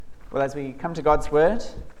Well, as we come to God's word,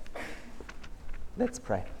 let's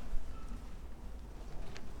pray.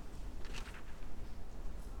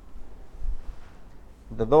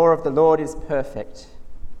 The law of the Lord is perfect,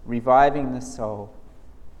 reviving the soul.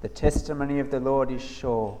 The testimony of the Lord is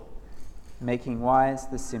sure, making wise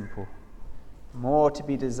the simple. More to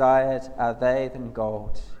be desired are they than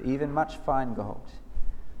gold, even much fine gold,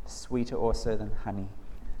 sweeter also than honey.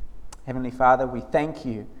 Heavenly Father, we thank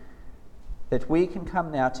you that we can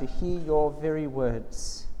come now to hear your very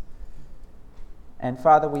words. And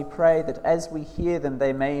Father, we pray that as we hear them,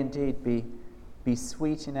 they may indeed be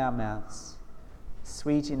sweet in our mouths,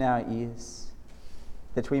 sweet in our ears,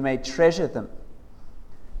 that we may treasure them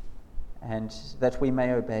and that we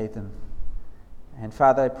may obey them. And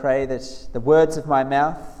Father, I pray that the words of my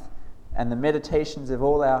mouth and the meditations of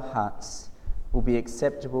all our hearts will be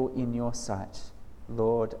acceptable in your sight,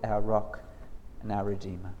 Lord, our rock and our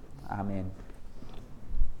Redeemer. Amen.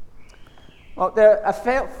 Well, there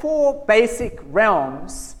are four basic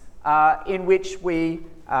realms in which we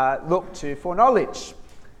look to for knowledge.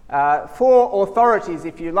 Four authorities,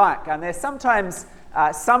 if you like, and they're sometimes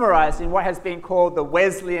summarized in what has been called the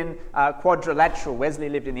Wesleyan quadrilateral. Wesley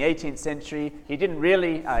lived in the 18th century. He didn't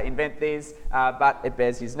really invent these, but it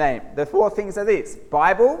bears his name. The four things are these: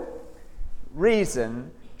 Bible,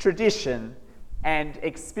 reason, tradition, and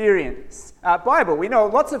experience. Bible, we know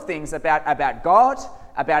lots of things about God,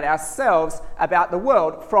 about ourselves, about the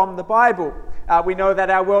world from the Bible. We know that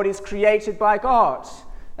our world is created by God,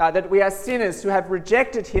 that we are sinners who have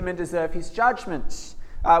rejected him and deserve his judgment.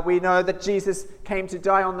 We know that Jesus came to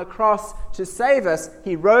die on the cross to save us.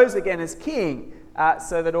 He rose again as king,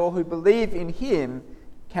 so that all who believe in him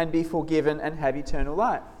can be forgiven and have eternal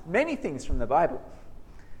life. Many things from the Bible.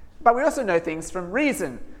 But we also know things from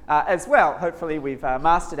reason as well. Hopefully we've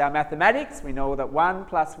mastered our mathematics. We know that 1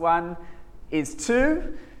 + 1 is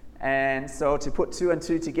 2. And so to put 2 and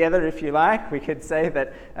 2 together, if you like, we could say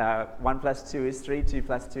that 1 + 2 is 3, 2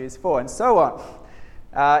 + 2 is 4, and so on.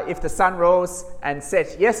 If the sun rose and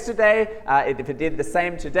set yesterday, if it did the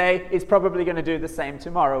same today, it's probably going to do the same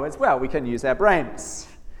tomorrow as well. We can use our brains.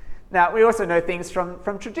 Now, we also know things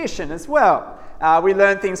from tradition as well. We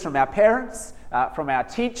learn things from our parents, from our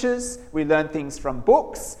teachers. We learn things from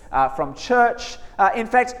books, from church. In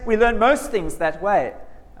fact, we learn most things that way.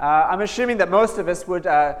 I'm assuming that most of us would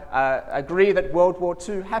agree that World War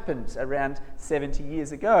II happened around 70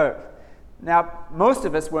 years ago. Now, most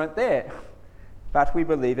of us weren't there, but we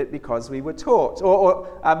believe it because we were taught. Or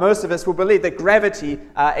most of us will believe that gravity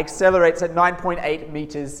accelerates at 9.8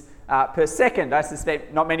 meters per second. I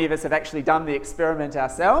suspect not many of us have actually done the experiment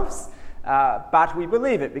ourselves, but we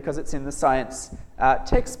believe it because it's in the science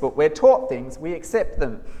textbook. We're taught things, we accept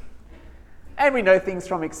them. And we know things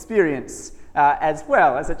from experience as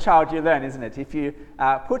well. As a child you learn, isn't it? If you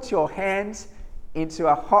put your hand into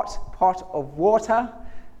a hot pot of water,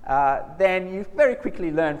 then you very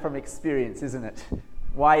quickly learn from experience, isn't it?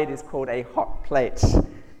 Why it is called a hot plate,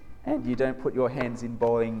 and you don't put your hands in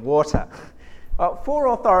boiling water. Well, four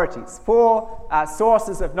authorities, four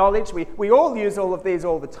sources of knowledge. We all use all of these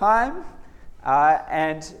all the time,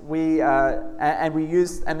 and we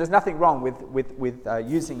use, and there's nothing wrong with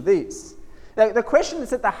using these. The question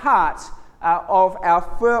that's at the heart of our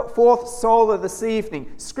fourth sola this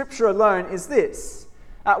evening, Scripture alone, is this.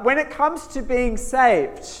 When it comes to being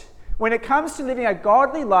saved, when it comes to living a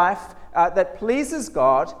godly life that pleases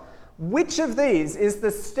God, which of these is the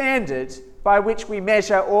standard by which we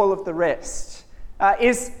measure all of the rest?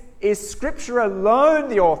 Is Scripture alone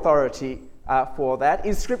the authority for that?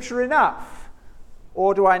 Is Scripture enough?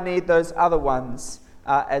 Or do I need those other ones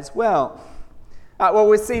as well? Well,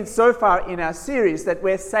 we've seen so far in our series that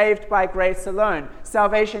we're saved by grace alone.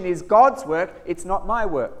 Salvation is God's work, it's not my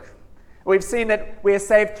work. We've seen that we are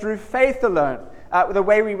saved through faith alone. The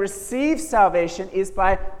way we receive salvation is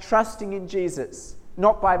by trusting in Jesus,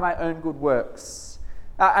 not by my own good works.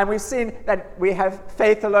 And we've seen that we have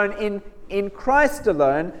faith alone in Christ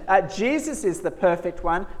alone. Jesus is the perfect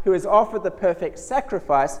one who has offered the perfect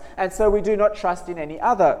sacrifice, and so we do not trust in any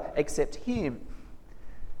other except him.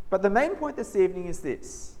 But the main point this evening is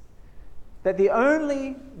this, that the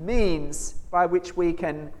only means by which we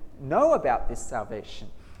can know about this salvation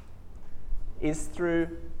is through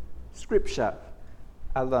Scripture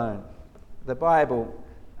alone, the Bible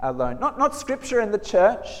alone. Not Scripture in the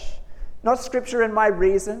church, not Scripture in my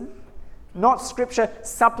reason, not Scripture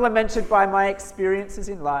supplemented by my experiences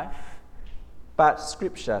in life, but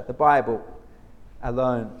Scripture, the Bible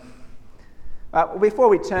alone. Before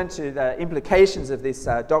we turn to the implications of this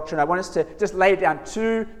doctrine, I want us to just lay down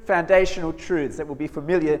two foundational truths that will be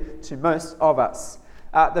familiar to most of us.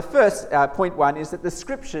 The first, point one, is that the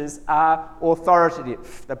Scriptures are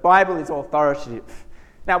authoritative. The Bible is authoritative.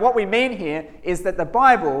 Now, what we mean here is that the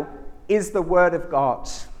Bible is the Word of God.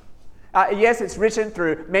 Yes, it's written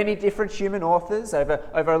through many different human authors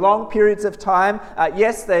over long periods of time.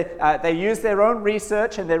 Yes, they use their own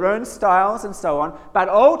research and their own styles and so on. But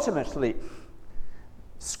ultimately,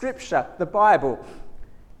 Scripture, the Bible,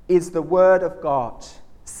 is the Word of God,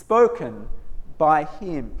 spoken by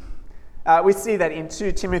Him. We see that in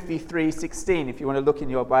 2 Timothy 3:16. If you want to look in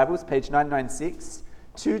your Bibles, page 996,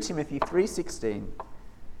 2 Timothy 3:16.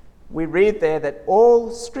 We read there that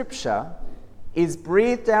all Scripture is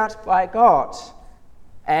breathed out by God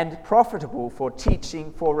and profitable for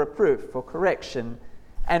teaching, for reproof, for correction,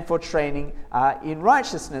 and for training in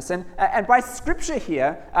righteousness. And by Scripture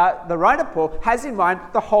here, the writer Paul has in mind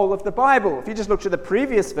the whole of the Bible. If you just look to the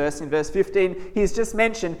previous verse, in verse 15, he's just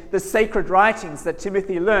mentioned the sacred writings that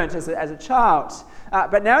Timothy learned as a child.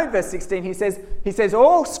 But now in verse 16, he says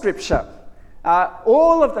all Scripture,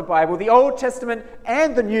 all of the Bible, the Old Testament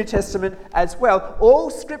and the New Testament as well, all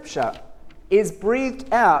Scripture is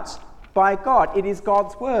breathed out by God. It is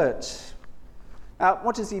God's word.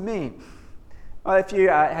 What does he mean? Well, if you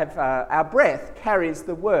have our breath carries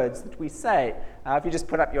the words that we say. If you just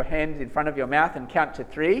put up your hand in front of your mouth and count to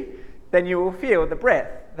 3, then you will feel the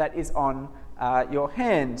breath that is on your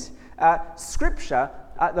hand. Scripture,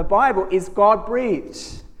 the Bible, is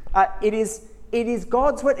God-breathed. It is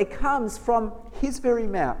God's word. It comes from his very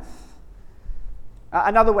mouth.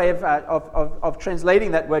 Another way of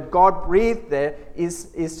translating that word God-breathed there is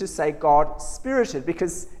to say God-spirited,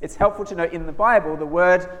 because it's helpful to know in the Bible the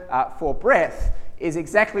word for breath is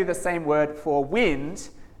exactly the same word for wind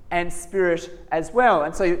and spirit as well.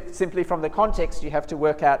 And so simply from the context you have to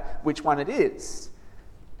work out which one it is.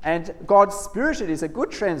 And God-spirited is a good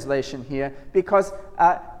translation here because,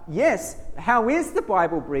 yes, how is the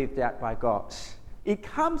Bible breathed out by God? It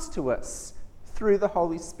comes to us through the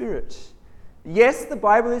Holy Spirit. Yes, the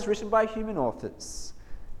Bible is written by human authors,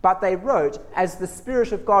 but they wrote as the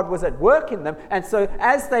Spirit of God was at work in them. And so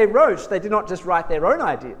as they wrote, they did not just write their own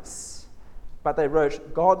ideas, but they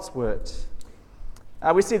wrote God's word.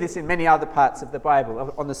 We see this in many other parts of the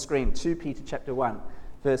Bible. On the screen, 2 Peter chapter 1,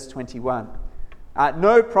 verse 21.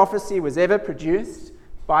 No prophecy was ever produced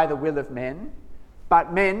by the will of men,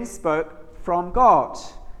 but men spoke from God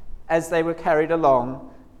as they were carried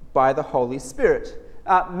along by the Holy Spirit.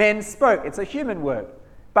 Men spoke, it's a human word,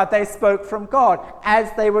 but they spoke from God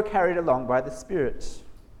as they were carried along by the Spirit.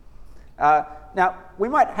 Now, we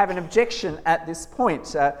might have an objection at this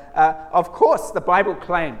point. Of course, the Bible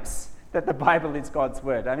claims that the Bible is God's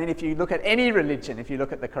word. I mean, if you look at any religion, if you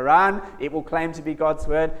look at the Quran, it will claim to be God's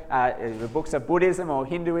word. The books of Buddhism or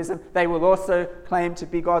Hinduism, they will also claim to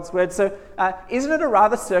be God's word. So isn't it a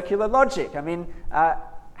rather circular logic? I mean,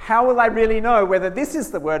 how will I really know whether this is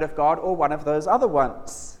the word of God or one of those other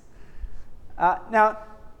ones? Now,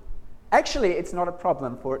 actually, it's not a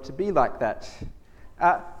problem for it to be like that.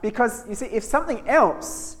 Because, you see, if something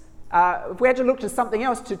else, if we had to look to something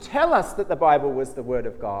else to tell us that the Bible was the word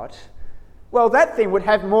of God, well, that thing would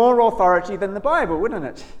have more authority than the Bible, wouldn't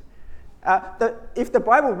it? If the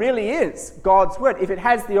Bible really is God's word, if it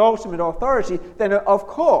has the ultimate authority, then of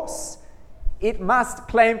course it must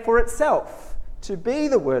claim for itself to be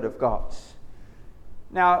the word of God.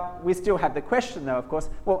 Now, we still have the question, though, of course,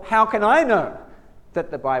 well, how can I know that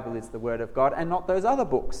the Bible is the word of God and not those other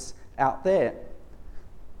books out there?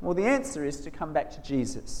 Well, the answer is to come back to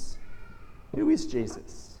Jesus. Who is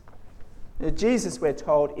Jesus? Jesus, we're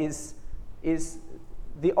told, is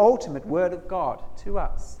the ultimate word of God to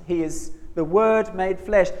us. He is the Word made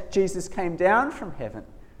flesh. Jesus came down from heaven.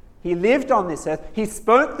 He lived on this earth. He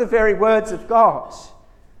spoke the very words of God.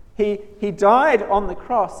 He died on the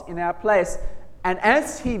cross in our place, and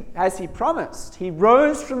as he promised, he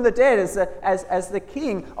rose from the dead as the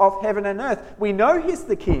King of heaven and earth. We know he's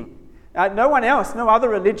the King. No one else, no other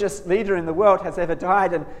religious leader in the world has ever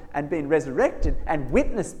died and been resurrected and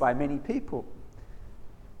witnessed by many people.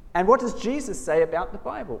 And what does Jesus say about the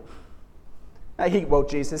Bible?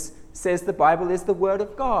 Jesus says the Bible is the Word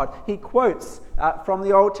of God. He quotes from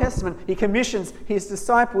the Old Testament. He commissions his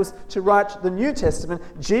disciples to write the New Testament.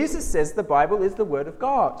 Jesus says the Bible is the Word of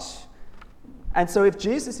God. And so if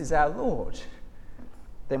Jesus is our Lord,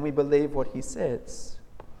 then we believe what he says.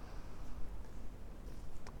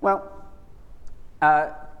 Well,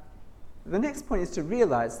 the next point is to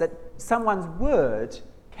realize that someone's word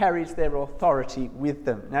carries their authority with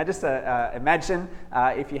them. Now just imagine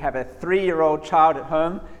if you have a 3-year-old child at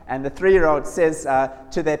home and the 3-year-old says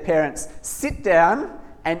to their parents, "Sit down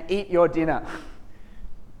and eat your dinner."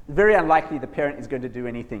 Very unlikely the parent is going to do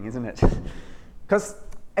anything, isn't it? Because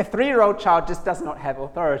a 3-year-old child just does not have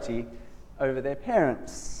authority over their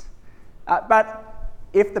parents. But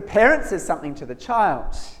if the parent says something to the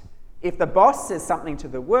child, if the boss says something to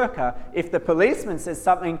the worker, if the policeman says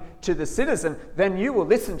something to the citizen, then you will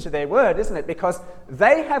listen to their word, isn't it? Because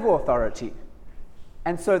they have authority.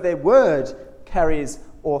 And so their word carries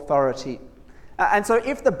authority. And so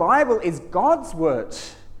if the Bible is God's word,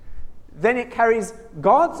 then it carries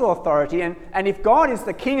God's authority. And if God is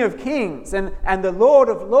the King of Kings and the Lord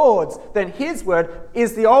of Lords, then his word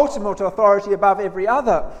is the ultimate authority above every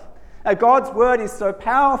other. God's word is so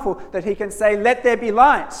powerful that he can say, "Let there be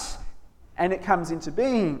light," and it comes into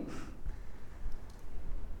being.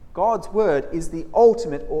 God's word is the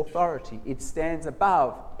ultimate authority. It stands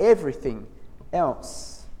above everything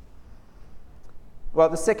else. Well,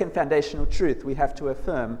 the second foundational truth we have to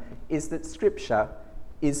affirm is that Scripture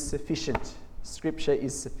is sufficient. Scripture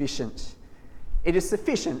is sufficient. It is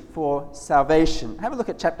sufficient for salvation. Have a look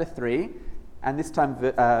at chapter 3, and this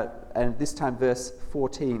time verse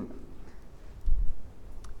 14.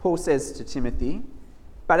 Paul says to Timothy,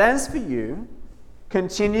 "But as for you,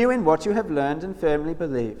 continue in what you have learned and firmly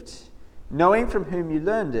believed, knowing from whom you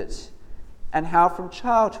learned it, and how from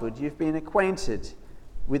childhood you've been acquainted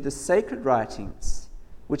with the sacred writings,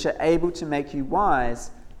 which are able to make you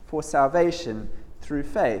wise for salvation through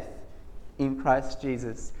faith in Christ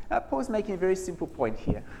Jesus." Paul's making a very simple point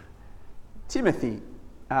here. Timothy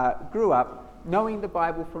grew up knowing the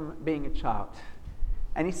Bible from being a child.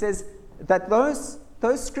 And he says that those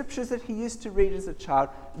scriptures that he used to read as a child,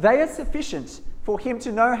 they are sufficient for him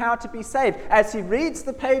to know how to be saved. As he reads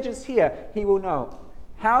the pages here, he will know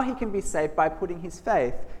how he can be saved by putting his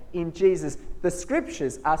faith in Jesus. The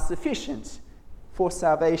scriptures are sufficient for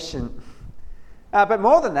salvation. But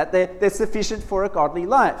more than that, they're sufficient for a godly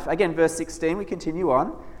life. Again, verse 16, we continue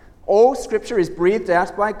on. "All scripture is breathed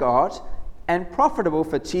out by God and profitable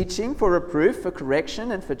for teaching, for reproof, for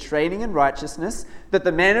correction, and for training in righteousness, that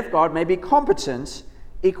the man of God may be competent,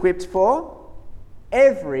 equipped for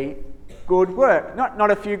every good work."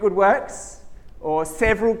 Not a few good works, or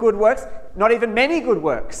several good works, not even many good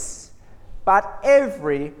works, but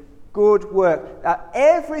every good work.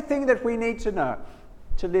 Everything that we need to know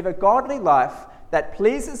to live a godly life that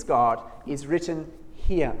pleases God is written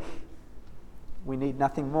here. We need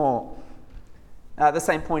nothing more. The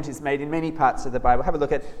same point is made in many parts of the Bible. Have a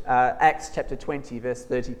look at Acts chapter 20, verse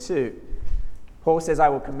 32. Paul says, "I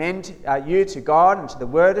will commend you to God and to the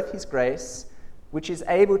word of his grace, which is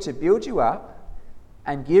able to build you up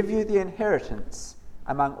and give you the inheritance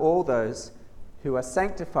among all those who are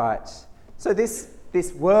sanctified." So this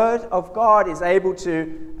word of God is able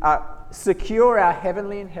to secure our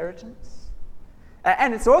heavenly inheritance.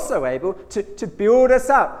 And it's also able to build us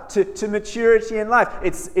up to maturity in life.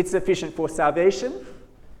 It's sufficient for salvation.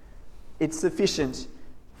 It's sufficient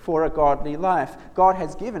for a godly life. God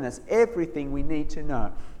has given us everything we need to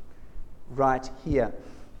know right here.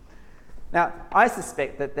 Now, I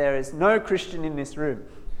suspect that there is no Christian in this room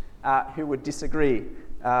who would disagree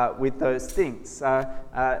with those things.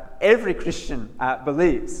 Every Christian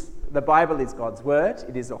believes the Bible is God's word.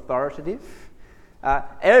 It is authoritative.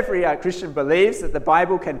 Every Christian believes that the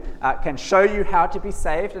Bible can show you how to be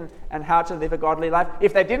saved and how to live a godly life.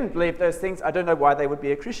 If they didn't believe those things, I don't know why they would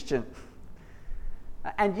be a Christian.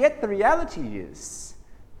 And yet the reality is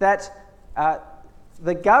that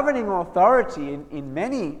the governing authority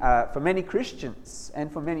for many Christians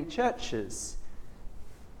and for many churches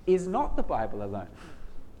is not the Bible alone,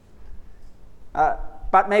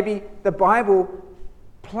 but maybe the Bible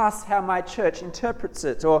plus how my church interprets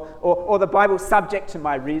it, or the Bible subject to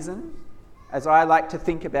my reason, as I like to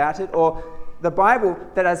think about it, or the Bible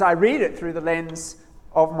that as I read it through the lens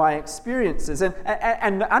of my experiences.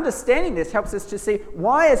 And understanding this helps us to see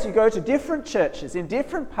why, as you go to different churches in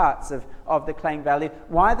different parts of the Klang Valley,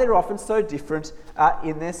 why they're often so different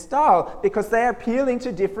in their style, because they're appealing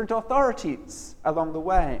to different authorities along the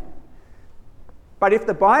way. But if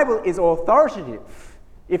the Bible is authoritative,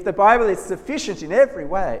 if the Bible is sufficient in every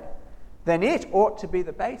way, then it ought to be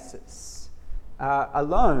the basis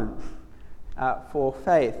alone for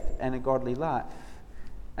faith and a godly life.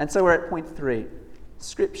 And so we're at point 3,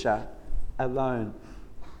 Scripture alone.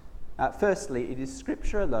 Firstly, it is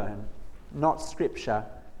Scripture alone, not Scripture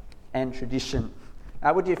and tradition.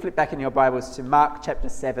 Would you flip back in your Bibles to Mark chapter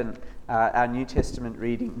 7, our New Testament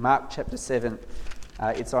reading. Mark chapter 7.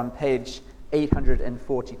 It's on page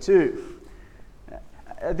 842.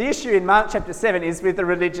 The issue in Mark chapter 7 is with the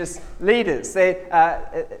religious leaders. They've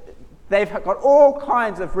got all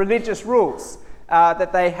kinds of religious rules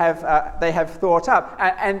that they have thought up,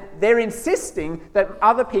 and they're insisting that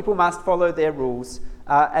other people must follow their rules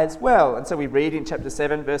as well. And so we read in chapter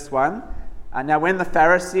 7, verse 1, now when the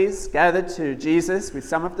Pharisees gathered to Jesus with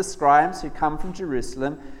some of the scribes who come from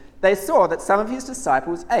Jerusalem, they saw that some of his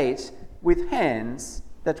disciples ate with hands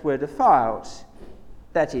that were defiled,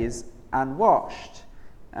 that is, unwashed.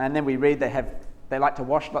 And then we read they like to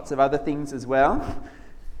wash lots of other things as well.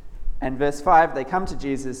 And verse 5, they come to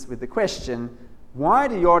Jesus with the question, why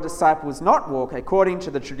do your disciples not walk according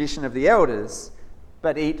to the tradition of the elders,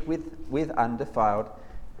 but eat with undefiled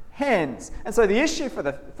hands? And so the issue for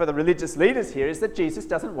the religious leaders here is that Jesus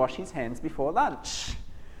doesn't wash his hands before lunch.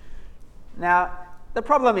 Now, the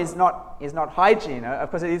problem is not hygiene.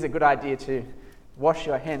 Of course, it is a good idea to wash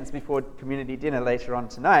your hands before community dinner later on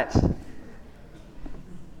tonight.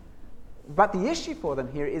 But the issue for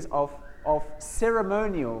them here is of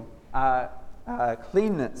ceremonial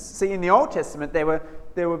cleanness. See, in the Old Testament, there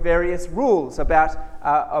were various rules about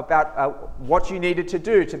what you needed to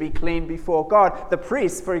do to be clean before God. The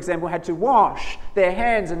priests, for example, had to wash their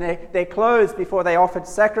hands and their clothes before they offered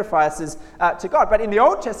sacrifices to God. But in the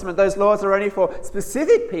Old Testament, those laws are only for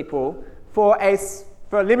specific people for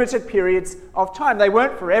limited periods of time. They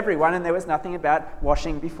weren't for everyone, and there was nothing about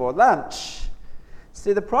washing before lunch.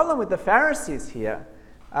 See, the problem with the Pharisees here,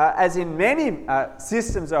 as in many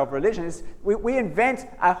systems of religion, is we invent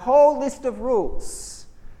a whole list of rules,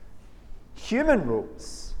 human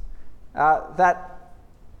rules, that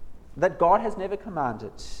God has never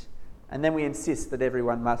commanded, and then we insist that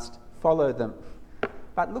everyone must follow them.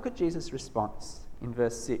 But look at Jesus' response in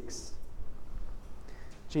verse 6.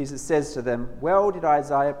 Jesus says to them, well did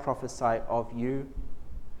Isaiah prophesy of you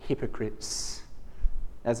hypocrites.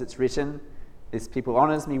 As it's written, this people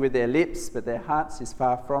honours me with their lips, but their hearts is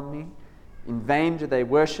far from me. In vain do they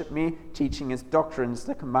worship me, teaching as doctrines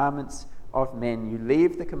the commandments of men. You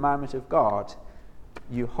leave the commandment of God,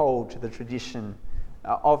 you hold to the tradition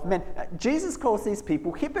of men. Jesus calls these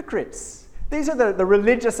people hypocrites. These are the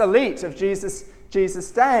religious elite of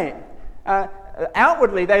Jesus' day.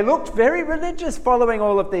 Outwardly, they looked very religious following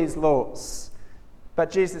all of these laws. But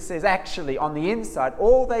Jesus says, actually, on the inside,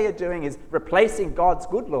 all they are doing is replacing God's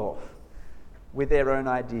good law with their own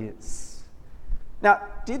ideas. Now,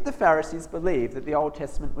 did the Pharisees believe that the Old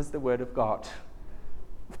Testament was the Word of God?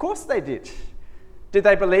 Of course they did. Did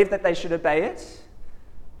they believe that they should obey it?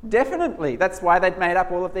 Definitely. That's why they'd made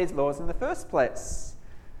up all of these laws in the first place.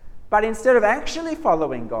 But instead of actually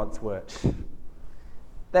following God's Word,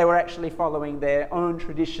 they were actually following their own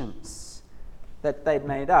traditions that they'd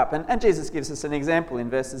made up. And Jesus gives us an example in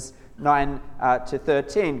verses 9 to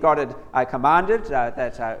 13. God had commanded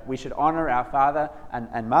that we should honour our father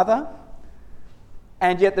and mother,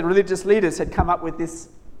 and yet the religious leaders had come up with this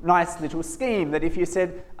nice little scheme that if you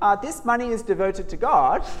said, this money is devoted to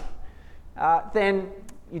God, then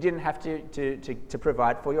you didn't have to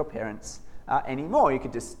provide for your parents anymore. You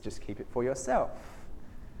could just keep it for yourself.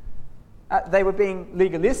 They were being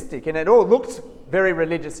legalistic, and it all looked very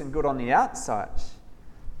religious and good on the outside,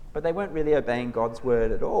 but they weren't really obeying God's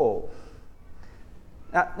word at all.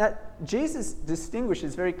 Now, Jesus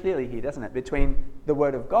distinguishes very clearly here, doesn't it, between the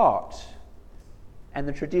word of God and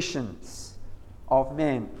the traditions of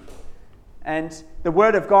men. And the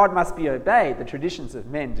word of God must be obeyed, the traditions of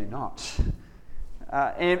men do not.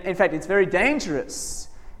 In fact, it's very dangerous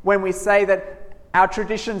when we say that our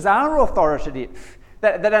traditions are authoritative,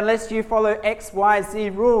 that unless you follow X, Y, Z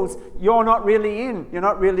rules, you're not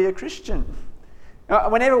really a Christian.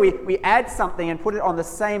 Whenever we add something and put it on the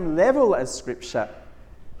same level as Scripture,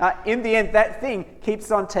 in the end, that thing keeps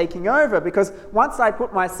on taking over, because once I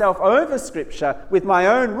put myself over Scripture with my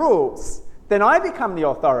own rules, then I become the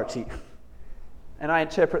authority, and I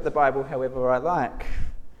interpret the Bible however I like.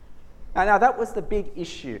 Now that was the big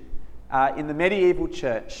issue in the medieval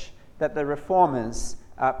church that the reformers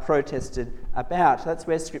protested about. That's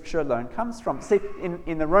where Scripture alone comes from. See,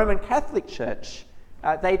 in the Roman Catholic Church,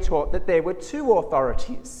 they taught that there were two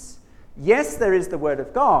authorities. Yes, there is the Word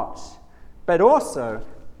of God, but also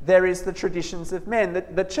there is the traditions of men,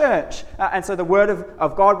 the church. And so the Word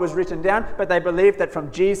of God was written down, but they believed that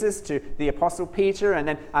from Jesus to the Apostle Peter, and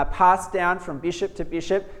then passed down from bishop to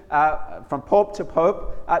bishop, from pope to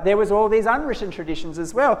pope, there was all these unwritten traditions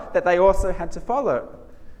as well that they also had to follow.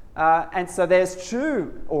 And so there's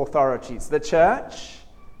two authorities, the church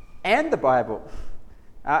and the Bible.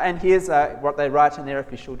 And here's what they write in their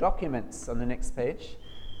official documents on the next page.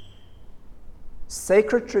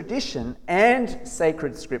 Sacred tradition and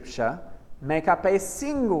sacred Scripture make up a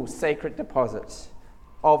single sacred deposit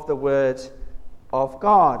of the Word of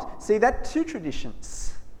God. See, that's two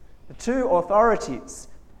traditions, the two authorities,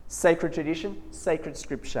 sacred tradition, sacred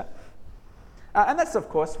Scripture. And that's, of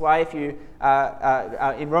course, why if you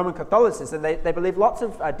in Roman Catholicism, they believe lots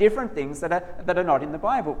of different things that are not in the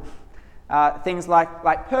Bible. Things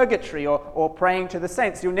like purgatory or praying to the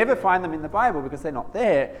saints. You'll never find them in the Bible because they're not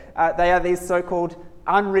there. They are these so-called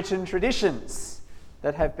unwritten traditions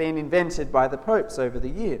that have been invented by the popes over the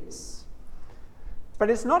years. But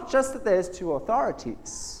it's not just that there's two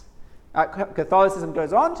authorities. Catholicism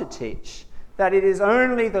goes on to teach that it is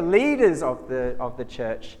only the leaders of the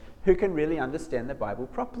church who can really understand the Bible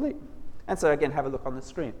properly. And so again, have a look on the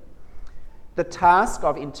screen. The task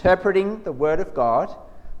of interpreting the Word of God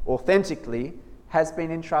authentically has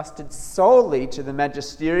been entrusted solely to the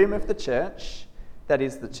magisterium of the church, that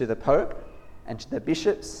is, to the Pope and to the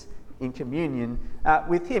bishops in communion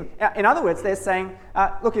with him. In other words, they're saying,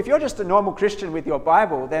 look, if you're just a normal Christian with your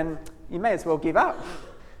Bible, then you may as well give up,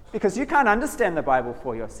 because you can't understand the Bible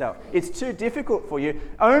for yourself. It's too difficult for you.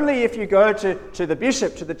 Only if you go to the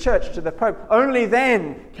bishop, to the church, to the Pope, only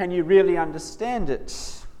then can you really understand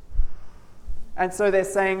it. And so they're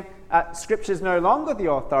saying Scripture is no longer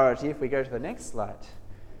the authority. If we go to the next slide.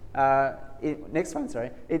 Next one,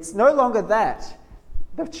 sorry. It's no longer that.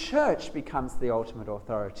 The church becomes the ultimate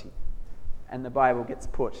authority, and the Bible gets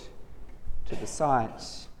put to the side.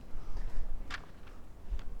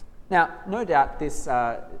 Now, no doubt this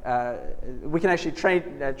we can actually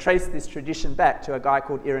trace this tradition back to a guy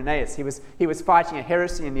called Irenaeus. He was fighting a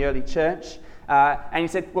heresy in the early church, and he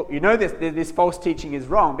said, well, you know this false teaching is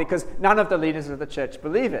wrong because none of the leaders of the church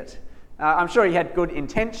believe it. I'm sure he had good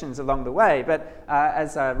intentions along the way, but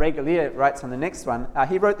as Regalier writes on the next one,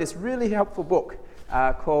 he wrote this really helpful book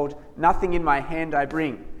called Nothing in My Hand I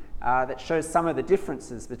Bring, that shows some of the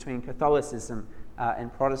differences between Catholicism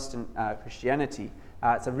and Protestant Christianity.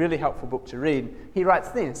 It's a really helpful book to read. He writes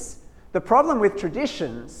this: the problem with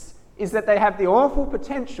traditions is that they have the awful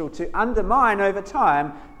potential to undermine over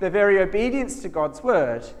time the very obedience to God's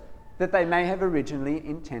word that they may have originally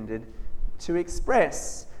intended to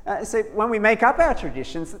express. So when we make up our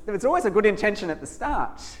traditions, there's always a good intention at the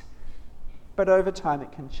start, but over time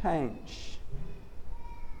it can change.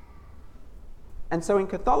 And so in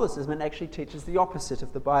Catholicism, it actually teaches the opposite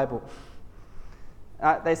of the Bible.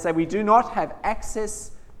 They say we do not have access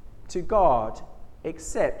to God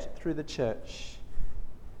except through the church.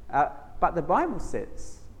 But the Bible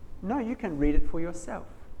says, no, you can read it for yourself.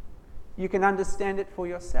 You can understand it for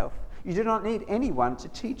yourself. You do not need anyone to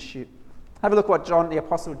teach you. Have a look what the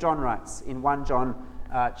Apostle John writes in 1 John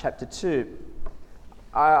chapter 2.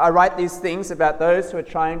 I write these things about those who are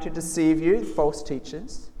trying to deceive you, false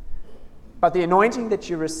teachers. But the anointing that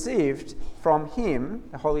you received from him,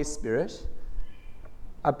 the Holy Spirit,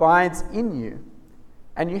 abides in you,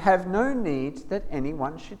 and you have no need that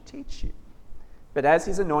anyone should teach you. But as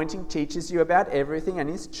his anointing teaches you about everything and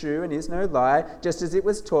is true and is no lie, just as it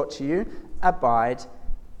was taught to you, abide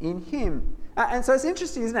in him. And so it's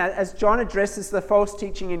interesting, isn't it? As John addresses the false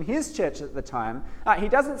teaching in his church at the time, he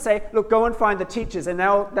doesn't say, look, go and find the teachers and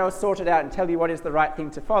they'll sort it out and tell you what is the right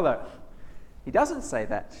thing to follow. He doesn't say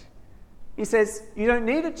that. He says, you don't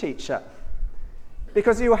need a teacher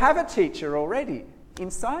because you have a teacher already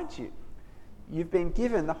inside you. You've been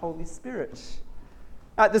given the Holy Spirit.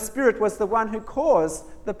 The Spirit was the one who caused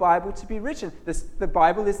the Bible to be written. The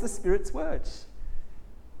Bible is the Spirit's word.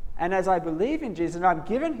 And as I believe in Jesus and I'm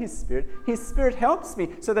given his Spirit helps me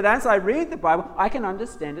so that as I read the Bible, I can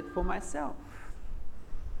understand it for myself.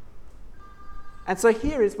 And so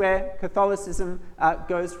here is where Catholicism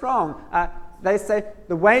goes wrong. They say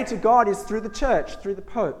the way to God is through the church, through the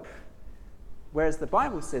Pope. Whereas the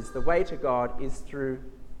Bible says the way to God is through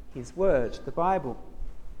his word, the Bible.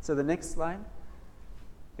 So the next slide.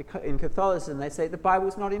 In Catholicism, they say the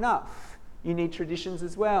Bible's not enough. You need traditions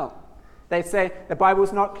as well. They say the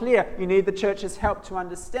Bible's not clear. You need the church's help to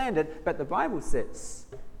understand it. But the Bible says,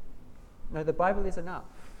 no, the Bible is enough.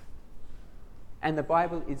 And the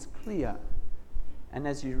Bible is clear. And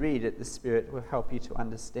as you read it, the Spirit will help you to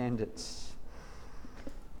understand it.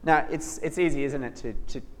 Now, it's easy, isn't it,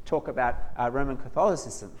 to talk about Roman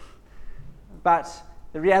Catholicism. But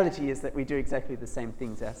the reality is that we do exactly the same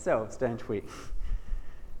things ourselves, don't we?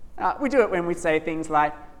 We do it when we say things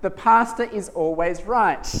like, the pastor is always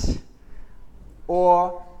right.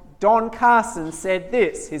 Or, Don Carson said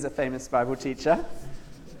this. He's a famous Bible teacher.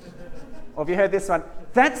 Or have you heard this one?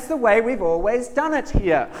 That's the way we've always done it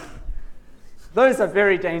here. Those are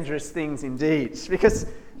very dangerous things indeed. Because,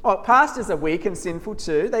 pastors are weak and sinful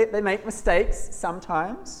too. They make mistakes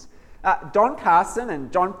sometimes. Don Carson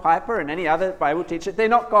and John Piper and any other Bible teacher, they're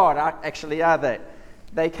not God, actually, are they?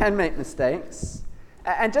 They can make mistakes.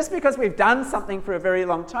 And just because we've done something for a very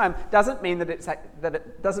long time doesn't mean that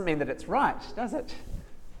it's right, does it?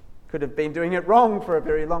 could have been doing it wrong for a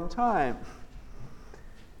very long time.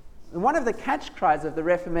 And one of the catch cries of the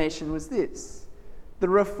Reformation was this: the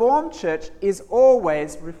Reformed Church is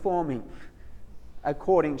always reforming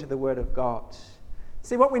according to the Word of God.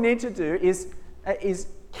 See, what we need to do is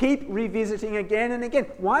keep revisiting again and again.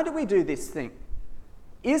 Why do we do this thing?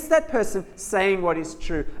 Is that person saying what is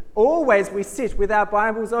true? Always we sit with our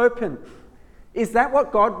Bibles open. Is that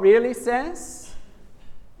what God really says?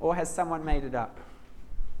 Or has someone made it up?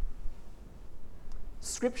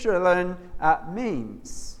 Scripture alone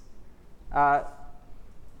means that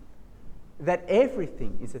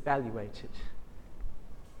everything is evaluated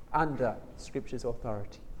under Scripture's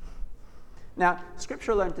authority. Now,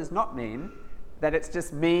 Scripture alone does not mean that it's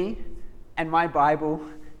just me and my Bible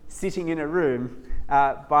sitting in a room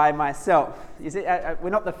by myself. You see, we're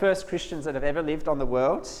not the first Christians that have ever lived on the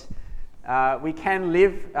world. We can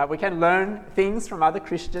learn things from other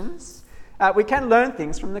Christians. We can learn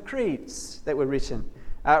things from the creeds that were written,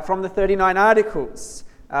 from the 39 Articles,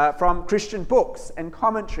 from Christian books and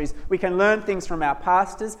commentaries. We can learn things from our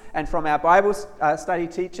pastors and from our Bible study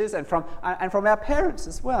teachers and from our parents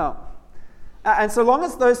as well. And so long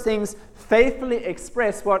as those things faithfully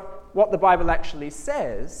express what the Bible actually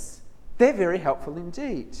says, they're very helpful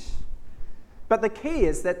indeed. But the key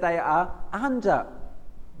is that they are under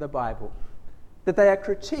the Bible, that they are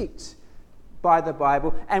critiqued by the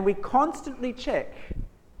Bible, and we constantly check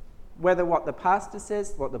whether what the pastor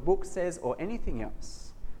says, what the book says, or anything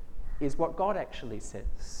else is what God actually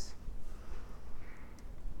says.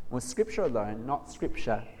 Well, Scripture alone, not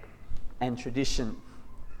Scripture and tradition.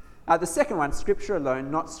 The second one, Scripture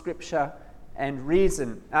alone, not Scripture and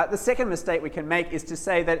reason. The second mistake we can make is to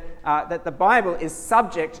say that the Bible is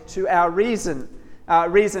subject to our reason.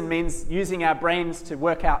 Reason means using our brains to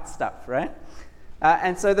work out stuff, right?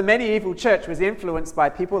 And so the medieval church was influenced by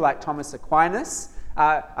people like Thomas Aquinas,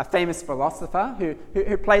 a famous philosopher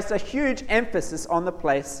who placed a huge emphasis on the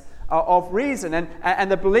place of reason. And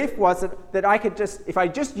the belief was that I could if I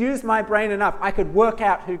just used my brain enough, I could work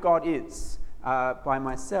out who God is by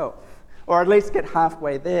myself, or at least get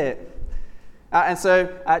halfway there. And so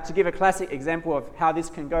to give a classic example of how this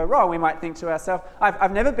can go wrong, we might think to ourselves,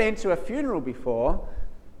 I've never been to a funeral before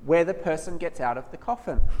where the person gets out of the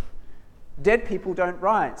coffin. Dead people don't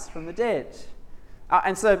rise from the dead.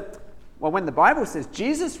 And so, well, when the Bible says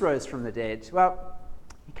Jesus rose from the dead, well,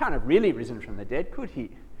 he can't have really risen from the dead, could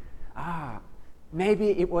he?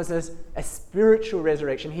 Maybe it was a spiritual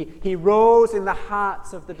resurrection. He rose in the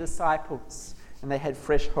hearts of the disciples, and they had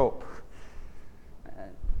fresh hope.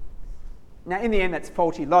 Now, in the end, that's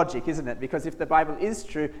faulty logic, isn't it? Because if the Bible is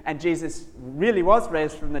true and Jesus really was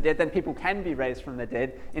raised from the dead, then people can be raised from the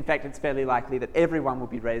dead. In fact, it's fairly likely that everyone will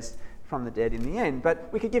be raised from the dead in the end.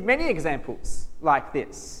 But we could give many examples like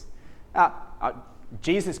this.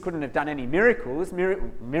 Jesus couldn't have done any miracles.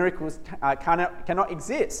 Miracles cannot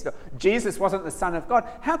exist. Jesus wasn't the Son of God.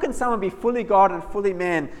 How can someone be fully God and fully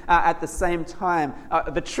man at the same time?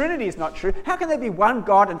 The Trinity is not true. How can there be one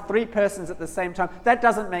God and three persons at the same time? That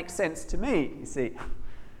doesn't make sense to me, you see.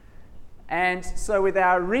 And so with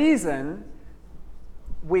our reason,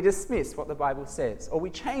 we dismiss what the Bible says, or we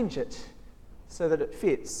change it so that it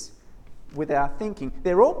fits with our thinking.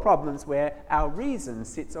 They're all problems where our reason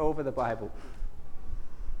sits over the Bible.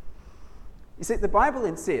 You see, the Bible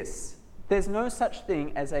insists there's no such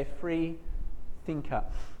thing as a free thinker.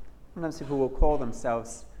 Sometimes people will call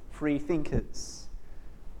themselves free thinkers.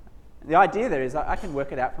 The idea there is I can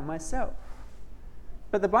work it out for myself.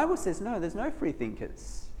 But the Bible says no, there's no free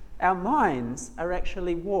thinkers. Our minds are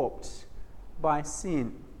actually warped by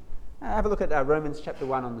sin. Have a look at Romans chapter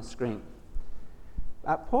 1 on the screen.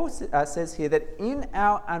 Paul says here that in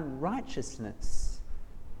our unrighteousness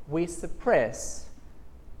we suppress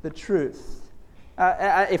the truth.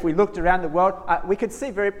 If we looked around the world, we could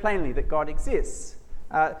see very plainly that God exists.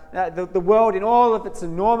 The world, in all of its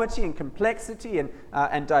enormity and complexity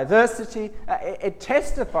and diversity, it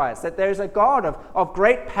testifies that there is a God of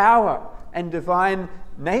great power and divine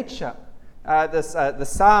nature. The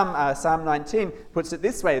Psalm 19 puts it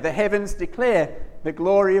this way: the heavens declare the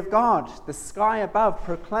glory of God, the sky above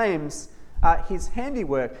proclaims his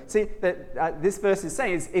handiwork. See, that this verse is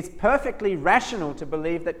saying it's perfectly rational to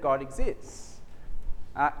believe that God exists.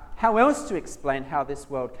 How else to explain how this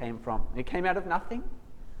world came from? It came out of nothing?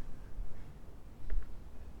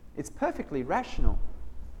 It's perfectly rational.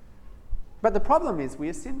 But the problem is we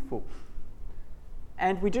are sinful.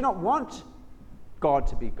 And we do not want God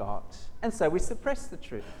to be God. And so we suppress the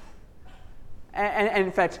truth. And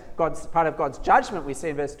in fact, part of God's judgment we see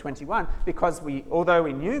in verse 21, because although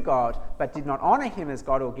we knew God but did not honour him as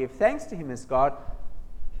God or give thanks to him as God,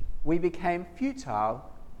 we became futile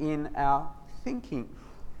in our thinking.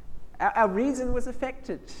 Our reason was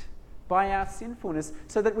affected by our sinfulness,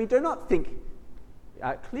 so that we do not think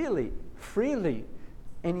clearly, freely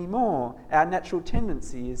anymore. Our natural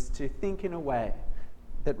tendency is to think in a way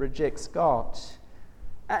that rejects God.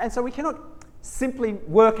 And so we cannot simply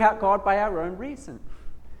work out God by our own reason.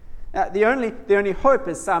 The only hope,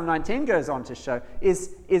 as Psalm 19 goes on to show,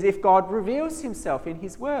 is if God reveals himself in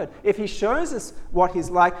his word, if he shows us what he's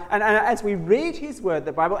like, and as we read his word,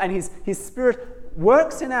 the Bible, and his Spirit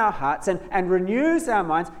works in our hearts and renews our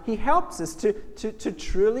minds, he helps us to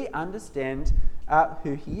truly understand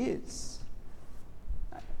who he is.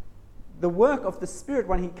 The work of the Spirit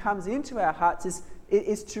when he comes into our hearts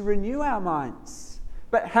is to renew our minds.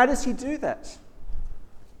 But how does he do that?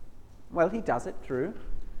 Well, he does it through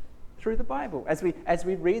the Bible. As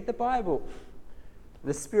we read the Bible,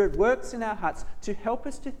 the Spirit works in our hearts to help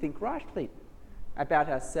us to think rightly about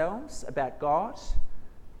ourselves, about God,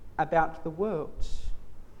 about the world.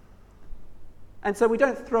 And so we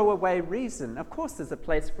don't throw away reason. Of course there's a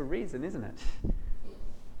place for reason, isn't it?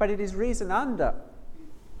 But it is reason under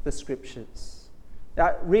the Scriptures.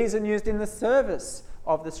 Reason used in the service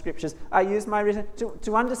of the Scriptures. I use my reason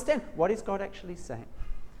to understand what is God actually saying.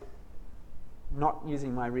 Not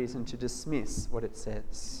using my reason to dismiss what it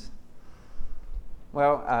says.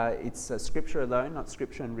 Well, it's Scripture alone, not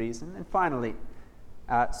Scripture and reason. And finally,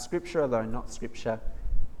 Scripture alone, not Scripture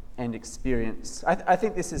and experience. I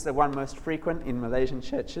think this is the one most frequent in Malaysian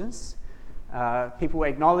churches. People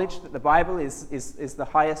acknowledge that the Bible is the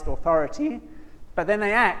highest authority, but then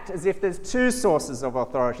they act as if there's two sources of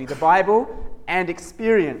authority, the Bible and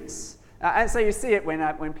experience. And so you see it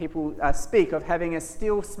when people speak of having a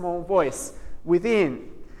still small voice within.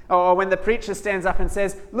 Or when the preacher stands up and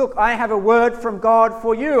says, "Look, I have a word from God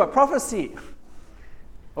for you, a prophecy."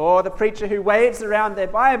 Or the preacher who waves around their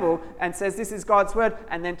Bible and says, "This is God's word,"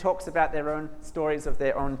 and then talks about their own stories of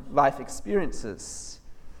their own life experiences.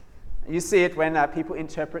 You see it when people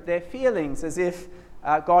interpret their feelings as if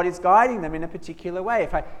God is guiding them in a particular way.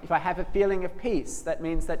 If I have a feeling of peace, that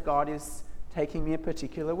means that God is taking me a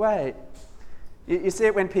particular way. You see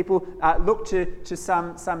it when people look to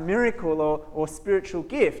some miracle or spiritual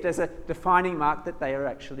gift as a defining mark that they are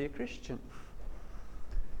actually a Christian.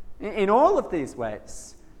 In all of these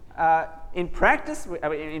ways, in practice,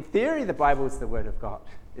 in theory, the Bible is the Word of God.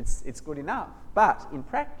 It's good enough. But in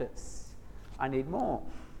practice, I need more.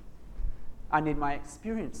 I need my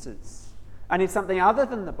experiences. I need something other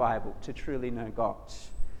than the Bible to truly know God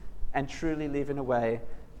and truly live in a way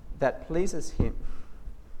that pleases him.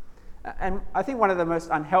 And I think one of the most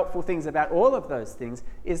unhelpful things about all of those things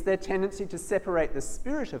is their tendency to separate the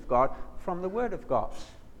Spirit of God from the Word of God.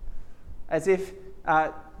 As if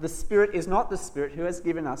the Spirit is not the Spirit who has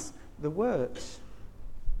given us the Word.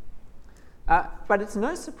 But it's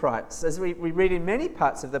no surprise, as we read in many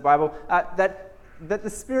parts of the Bible, that the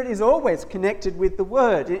Spirit is always connected with the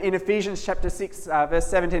Word. In Ephesians chapter 6, verse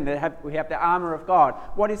 17, we have the armour of God.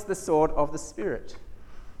 What is the sword of the Spirit?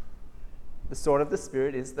 The sword of the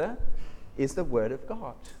Spirit is the Word of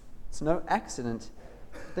God. It's no accident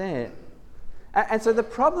there. And so the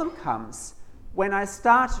problem comes when I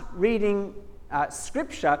start reading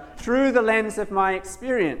Scripture through the lens of my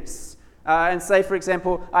experience. And say, for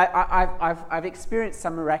example, I've experienced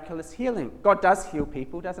some miraculous healing. God does heal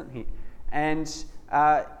people, doesn't he? And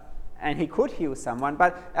he could heal someone,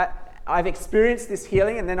 but I've experienced this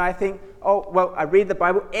healing, and then I think, oh, well, I read the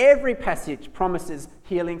Bible, every passage promises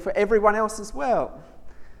healing for everyone else as well.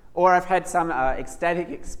 Or I've had some ecstatic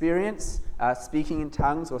experience, speaking in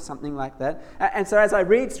tongues or something like that. And so as I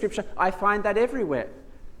read Scripture, I find that everywhere,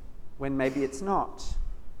 when maybe it's not.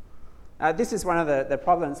 This is one of the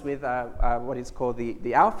problems with what is called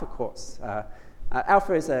the Alpha course.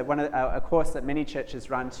 Alpha is a course that many churches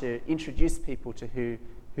run to introduce people to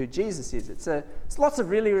who Jesus is. It's lots of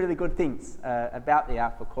really, really good things about the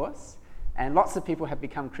Alpha course, and lots of people have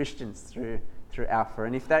become Christians through Alpha.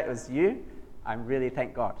 And if that was you, I really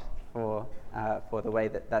thank God for the way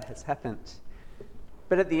that has happened.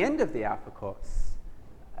 But at the end of the Alpha course,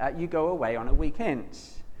 you go away on a weekend.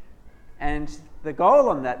 And the goal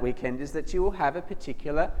on that weekend is that you will have a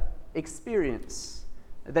particular experience,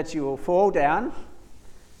 that you will fall down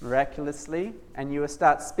miraculously and you will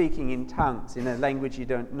start speaking in tongues in a language you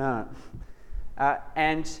don't know.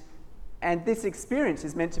 And this experience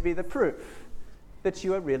is meant to be the proof that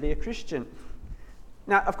you are really a Christian.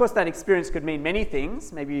 Now, of course, that experience could mean many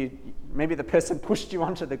things. Maybe the person pushed you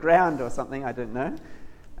onto the ground or something, I don't know.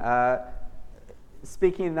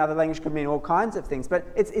 Speaking in another language could mean all kinds of things, but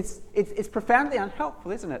it's profoundly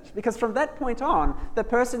unhelpful, isn't it? Because from that point on, the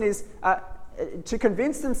person is to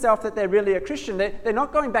convince themselves that they're really a Christian. They're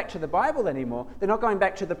not going back to the Bible anymore. They're not going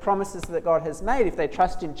back to the promises that God has made. If they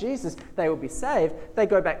trust in Jesus, they will be saved. They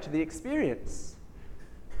go back to the experience.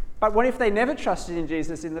 But what if they never trusted in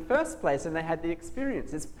Jesus in the first place and they had the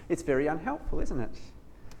experience? It's very unhelpful, isn't it?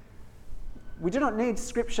 We do not need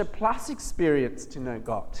Scripture plus experience to know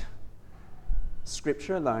God.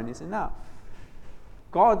 Scripture alone is enough.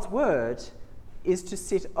 God's word is to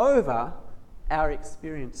sit over our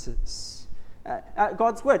experiences.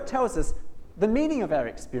 God's word tells us the meaning of our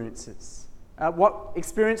experiences. What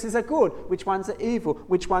experiences are good, which ones are evil,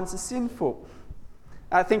 which ones are sinful.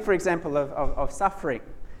 Think, for example, of suffering.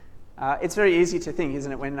 It's very easy to think,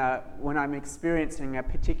 isn't it, when I'm experiencing a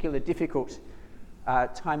particular difficult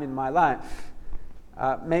time in my life,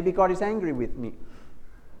 maybe God is angry with me.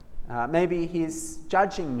 Maybe he's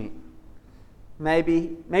judging me.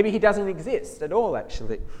 Maybe he doesn't exist at all,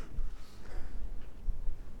 actually.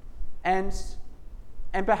 And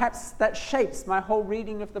perhaps that shapes my whole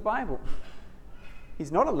reading of the Bible.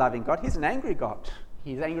 He's not a loving God, he's an angry God.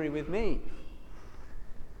 He's angry with me.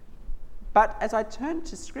 But as I turn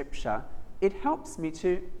to Scripture, it helps me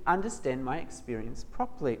to understand my experience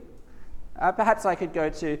properly. Perhaps I could go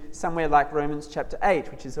to somewhere like Romans chapter 8,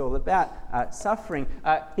 which is all about suffering.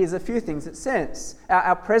 Here's a few things it says.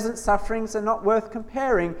 Our present sufferings are not worth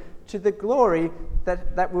comparing to the glory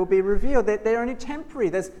that will be revealed. They're only temporary.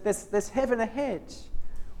 There's heaven ahead.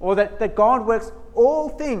 Or that God works all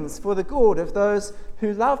things for the good of those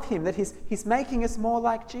who love him, that he's making us more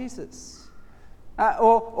like Jesus.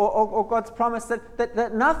 Or God's promise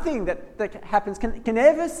that nothing that happens can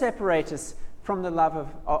ever separate us from the love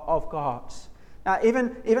of God.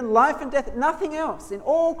 Even life and death, nothing else in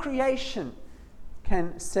all creation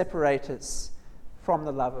can separate us from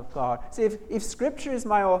the love of God. See, if Scripture is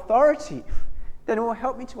my authority, then it will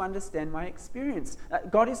help me to understand my experience.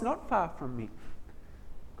 God is not far from me.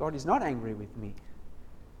 God is not angry with me.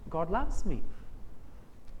 God loves me.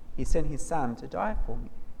 He sent his Son to die for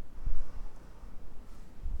me.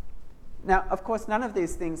 Now, of course, none of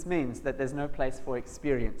these things means that there's no place for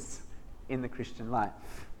experience in the Christian life.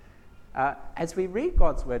 As we read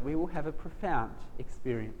God's word, we will have a profound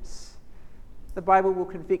experience. The Bible will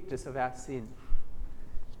convict us of our sin.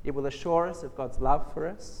 It will assure us of God's love for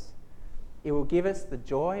us. It will give us the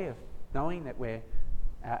joy of knowing that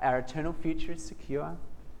our eternal future is secure.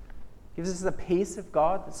 It gives us the peace of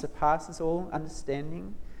God that surpasses all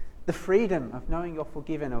understanding. The freedom of knowing you're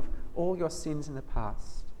forgiven of all your sins in the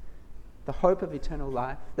past. The hope of eternal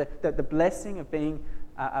life. The blessing of being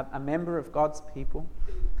a member of God's people.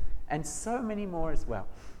 And so many more as well.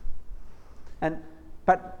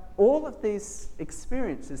 But all of these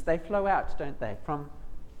experiences, they flow out, don't they, from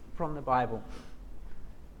the Bible.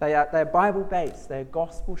 They're Bible-based, they're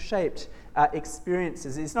gospel-shaped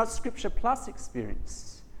experiences. It's not Scripture plus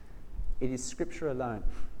experience. It is Scripture alone.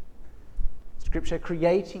 Scripture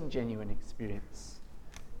creating genuine experience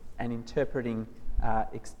and interpreting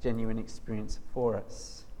genuine experience for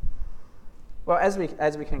us. Well, as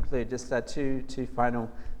we conclude, just two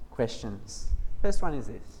final questions. First one is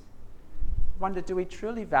this. I wonder, do we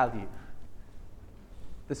truly value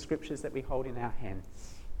the Scriptures that we hold in our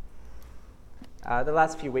hands? The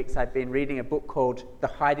last few weeks I've been reading a book called The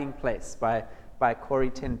Hiding Place by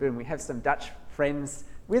Corrie ten Boom. We have some Dutch friends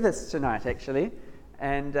with us tonight, actually.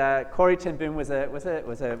 And Corrie ten Boom was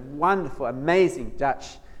a wonderful, amazing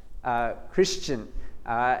Dutch Christian.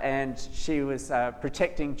 And she was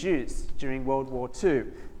protecting Jews during World War II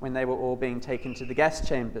when they were all being taken to the gas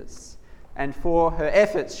chambers. And for her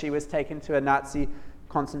efforts, she was taken to a Nazi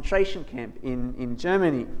concentration camp in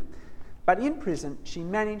Germany. But in prison, she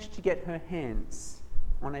managed to get her hands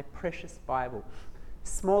on a precious Bible,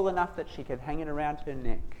 small enough that she could hang it around her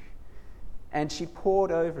neck. And she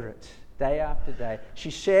pored over it day after day.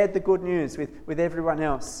 She shared the good news with everyone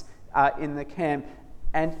else in the camp.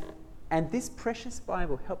 And this precious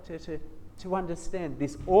Bible helped her to understand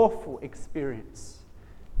this awful experience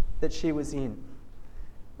that she was in.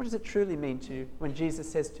 What does it truly mean when Jesus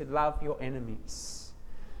says to love your enemies?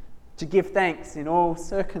 To give thanks in all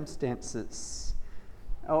circumstances?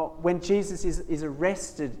 Or when Jesus is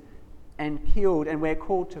arrested and killed and we're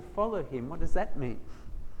called to follow him, what does that mean?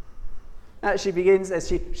 She begins, as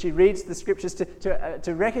she reads the Scriptures,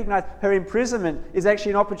 to recognize her imprisonment is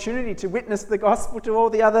actually an opportunity to witness the gospel to all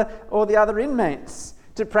the other inmates,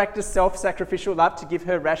 to practice self-sacrificial love, to give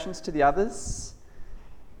her rations to the others.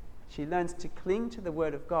 She learns to cling to the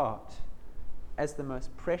Word of God as the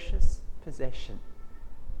most precious possession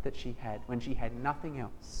that she had when she had nothing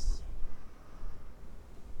else.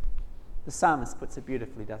 The psalmist puts it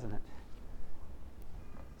beautifully, doesn't it?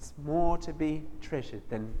 It's more to be treasured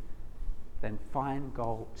than than fine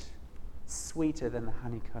gold, sweeter than the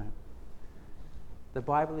honeycomb. The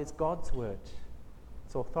Bible is God's word.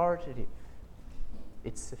 It's authoritative.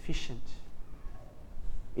 It's sufficient.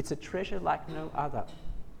 It's a treasure like no other.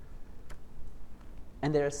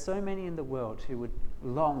 And there are so many in the world who would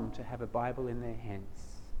long to have a Bible in their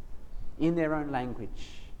hands, in their own language,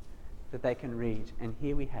 that they can read. And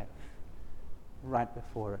here we have, right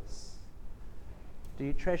before us. Do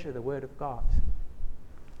you treasure the Word of God?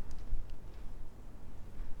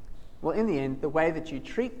 Well, in the end, the way that you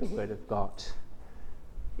treat the Word of God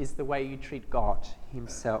is the way you treat God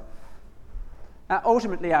Himself.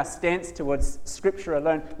 Ultimately, our stance towards Scripture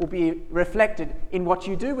alone will be reflected in what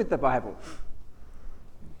you do with the Bible.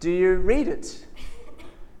 Do you read it?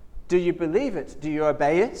 Do you believe it? Do you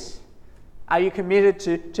obey it? Are you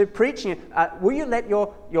committed to preaching it? Will you let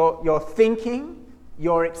your thinking,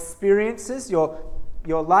 your experiences, your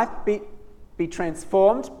life be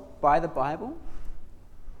transformed by the Bible?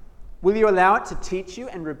 Will you allow it to teach you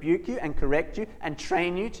and rebuke you and correct you and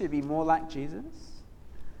train you to be more like Jesus?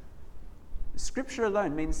 Scripture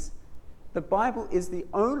alone means the Bible is the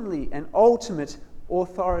only and ultimate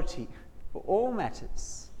authority for all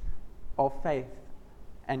matters of faith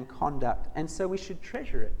and conduct, and so we should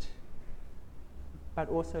treasure it, but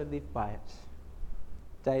also live by it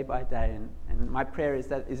day by day. And my prayer is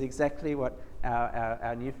that is exactly what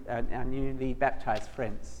our newly baptized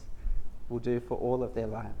friends will do for all of their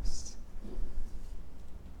lives.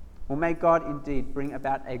 Well, may God indeed bring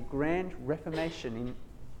about a grand reformation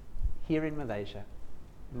here in Malaysia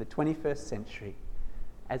in the 21st century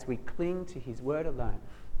as we cling to His word alone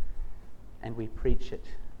and we preach it,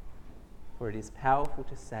 for it is powerful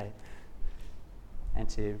to save and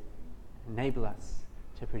to enable us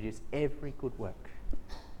to produce every good work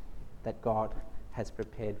that God has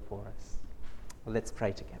prepared for us. Well, let's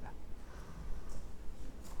pray together.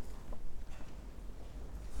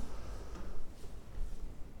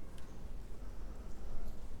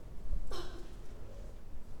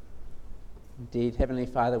 Indeed, Heavenly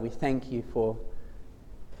Father, we thank you for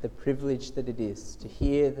the privilege that it is to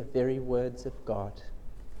hear the very words of God.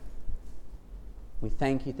 We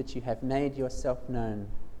thank you that you have made yourself known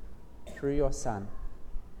through your Son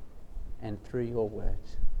and through your word.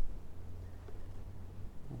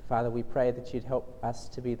 And Father, we pray that you'd help us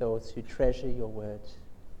to be those who treasure your word,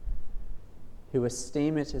 who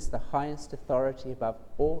esteem it as the highest authority above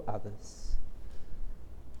all others.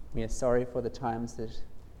 We are sorry for the times that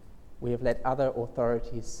we have let other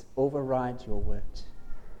authorities override your word.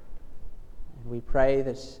 And we pray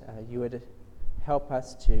that you would help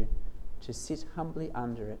us to sit humbly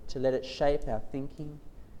under it, to let it shape our thinking,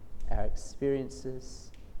 our experiences,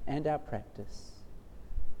 and our practice.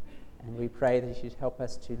 And we pray that you'd help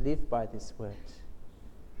us to live by this word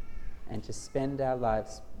and to spend our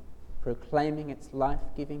lives proclaiming its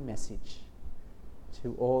life-giving message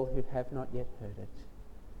to all who have not yet heard it.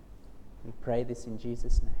 We pray this in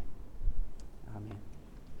Jesus' name. Amen.